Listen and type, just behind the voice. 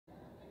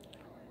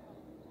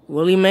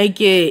Will he make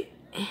it?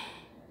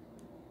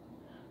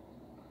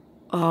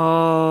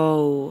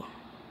 Oh.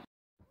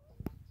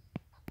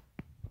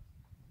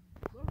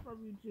 What's up,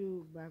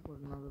 YouTube? Back with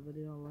another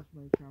video. Let's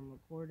make sure I'm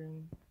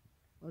recording.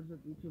 What's up,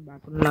 YouTube?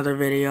 Back with another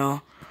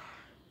video.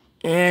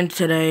 And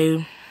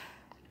today,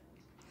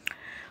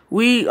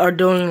 we are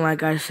doing,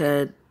 like I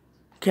said,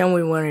 can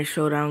we win a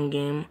showdown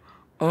game?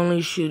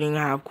 Only shooting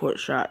half-court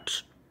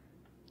shots.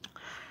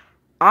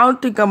 I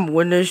don't think I'm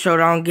winning this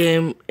showdown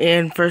game,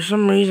 and for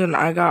some reason,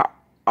 I got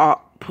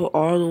put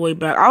all the way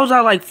back. I was at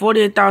like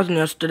 48,000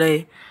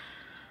 yesterday,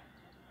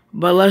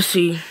 but let's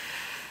see.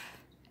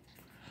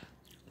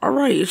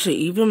 Alright, it's an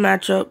even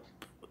matchup.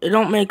 It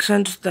don't make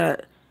sense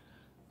that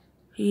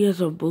he is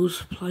a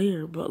boost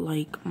player, but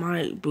like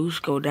my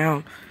boosts go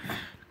down.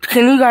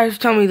 Can you guys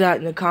tell me that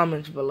in the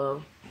comments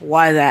below?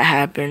 Why that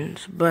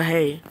happens? But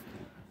hey,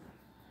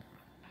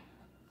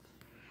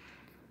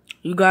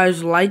 you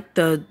guys like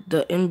the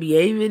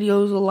NBA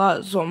videos a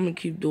lot, so I'm gonna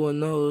keep doing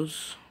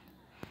those.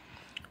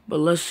 But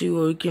let's see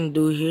what we can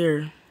do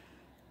here.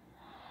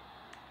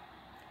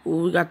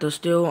 Ooh, we got the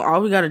steal.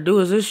 All we gotta do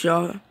is this,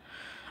 y'all.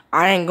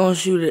 I ain't gonna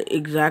shoot it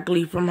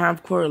exactly from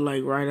half court,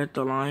 like right at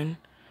the line.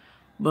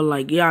 But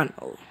like, yeah, I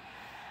know.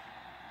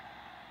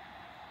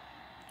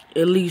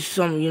 At least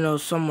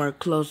somewhere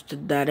close to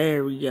that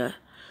area.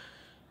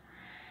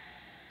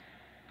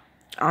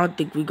 I don't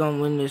think we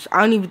gonna win this.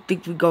 I don't even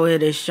think we go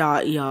hit a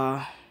shot,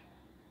 y'all.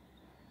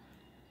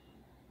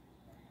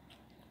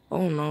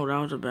 Oh no, that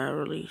was a bad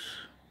release.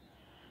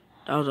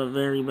 That was a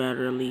very bad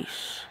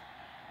release.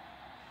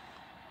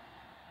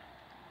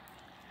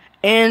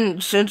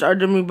 And since our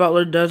Jimmy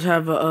Butler does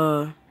have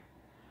a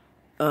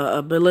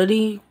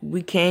ability,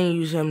 we can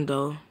use him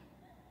though.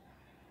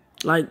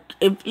 Like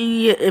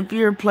if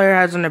your player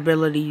has an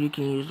ability, you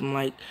can use him.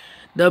 Like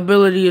the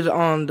ability is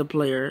on the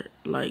player.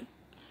 Like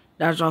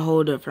that's a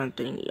whole different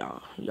thing,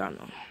 y'all. Y'all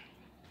know.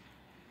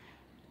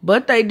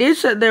 But they did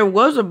say there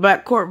was a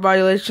backcourt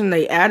violation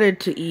they added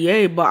to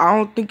EA, but I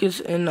don't think it's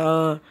in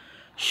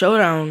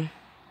Showdown.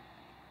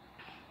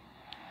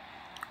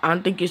 I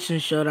don't think it's in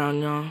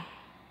Showdown, y'all.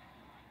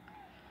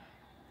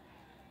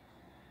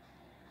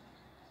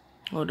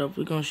 Hold up,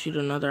 we're gonna shoot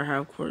another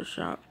half-court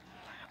shot.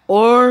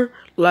 Or,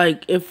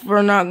 like, if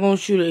we're not gonna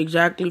shoot it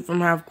exactly from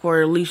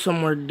half-court, at least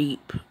somewhere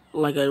deep.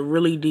 Like a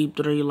really deep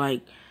three,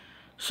 like,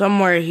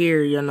 somewhere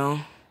here, you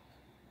know.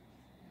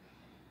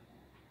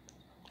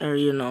 Or,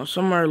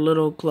 somewhere a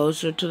little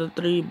closer to the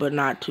three, but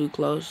not too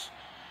close.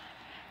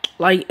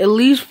 Like, at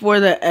least where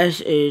the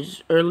S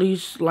is, or at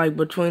least, like,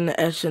 between the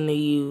S and the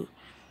U.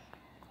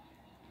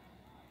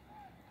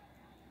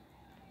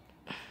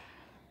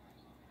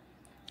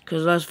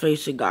 Because let's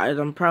face it, guys,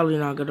 I'm probably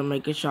not going to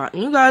make a shot.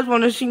 And you guys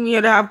want to see me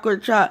at a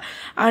half-court shot.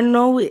 I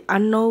know it. I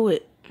know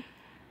it.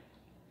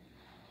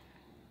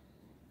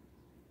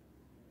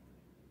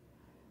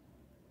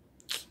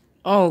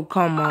 Oh,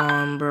 come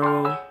on,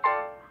 bro.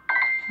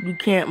 You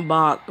can't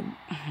block.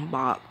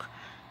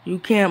 You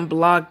can't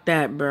block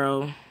that,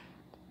 bro.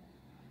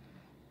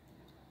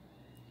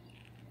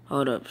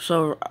 Hold up.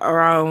 So,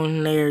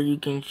 around there, you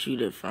can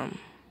shoot it from.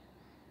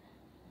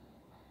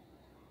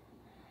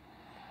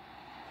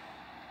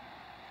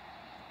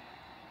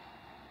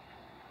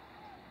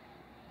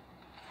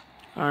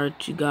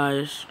 Alright, you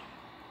guys.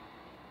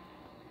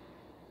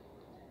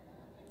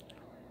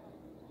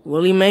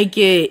 Will he make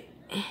it?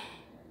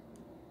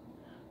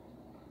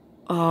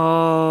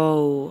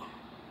 Oh.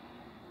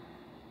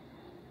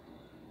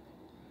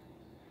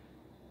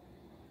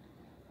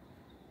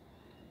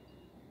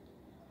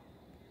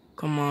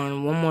 Come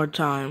on, one more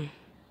time.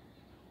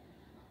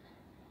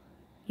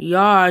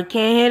 Y'all, I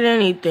can't hit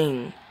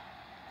anything.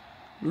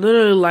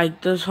 Literally,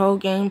 like, this whole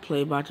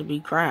gameplay about to be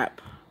crap.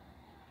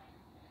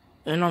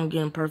 And I'm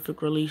getting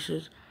perfect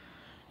releases.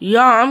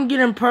 Y'all, I'm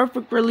getting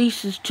perfect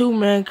releases too,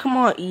 man. Come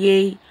on,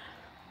 EA.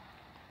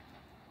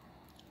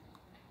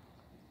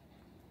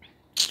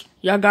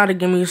 Y'all gotta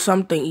give me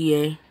something,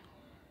 EA.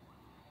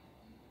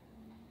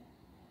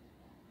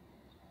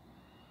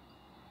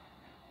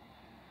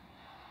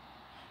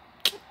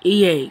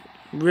 EA,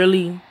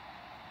 really?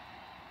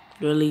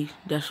 Really?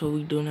 That's what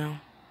we do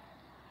now?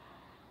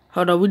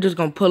 Hold on, we just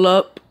gonna pull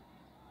up.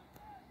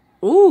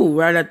 Ooh,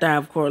 right at the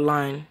half-court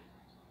line.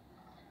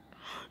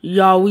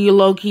 Y'all, we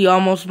low-key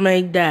almost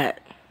made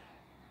that.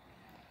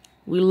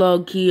 We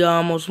low-key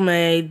almost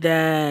made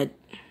that.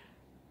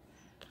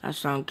 I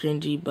sound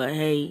cringy, but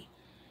hey.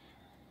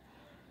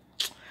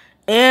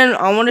 And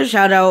I want to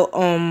shout out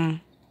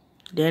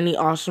Danny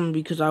Awesome,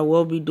 because I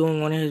will be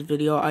doing one of his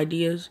video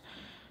ideas.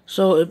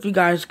 So if you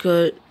guys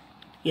could,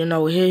 hit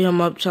him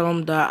up, tell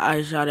him that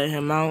I shouted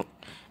him out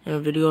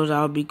in videos,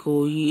 that would be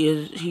cool.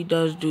 He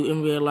does do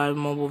NBA Live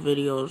mobile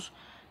videos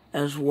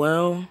as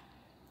well.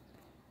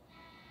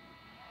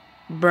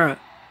 Bruh,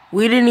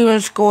 we didn't even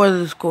score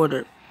this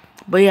quarter.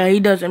 But yeah, he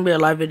does NBA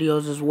Live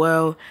videos as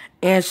well.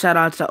 And shout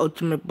out to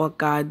Ultimate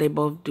Buckeye. They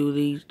both do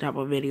these type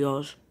of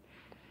videos.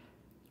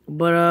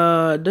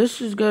 But this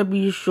is gonna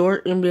be a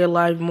short NBA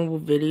Live mobile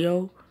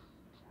video.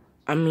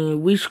 I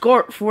mean, we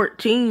scored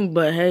 14,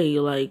 but hey,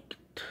 like,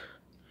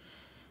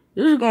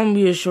 this is gonna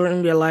be a short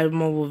and be a live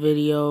mobile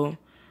video.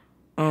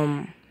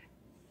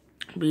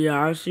 But yeah,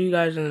 I'll see you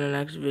guys in the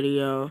next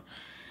video.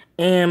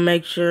 And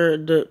make sure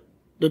the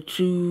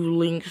 2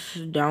 links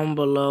down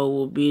below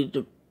will be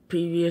the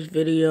previous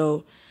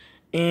video.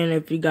 And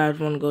if you guys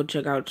want to go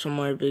check out some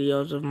more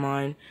videos of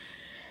mine,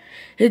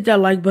 hit that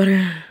like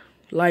button,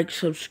 like,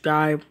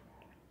 subscribe,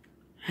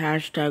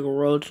 hashtag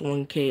road to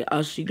 1K.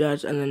 I'll see you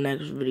guys in the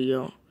next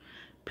video.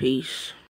 Peace.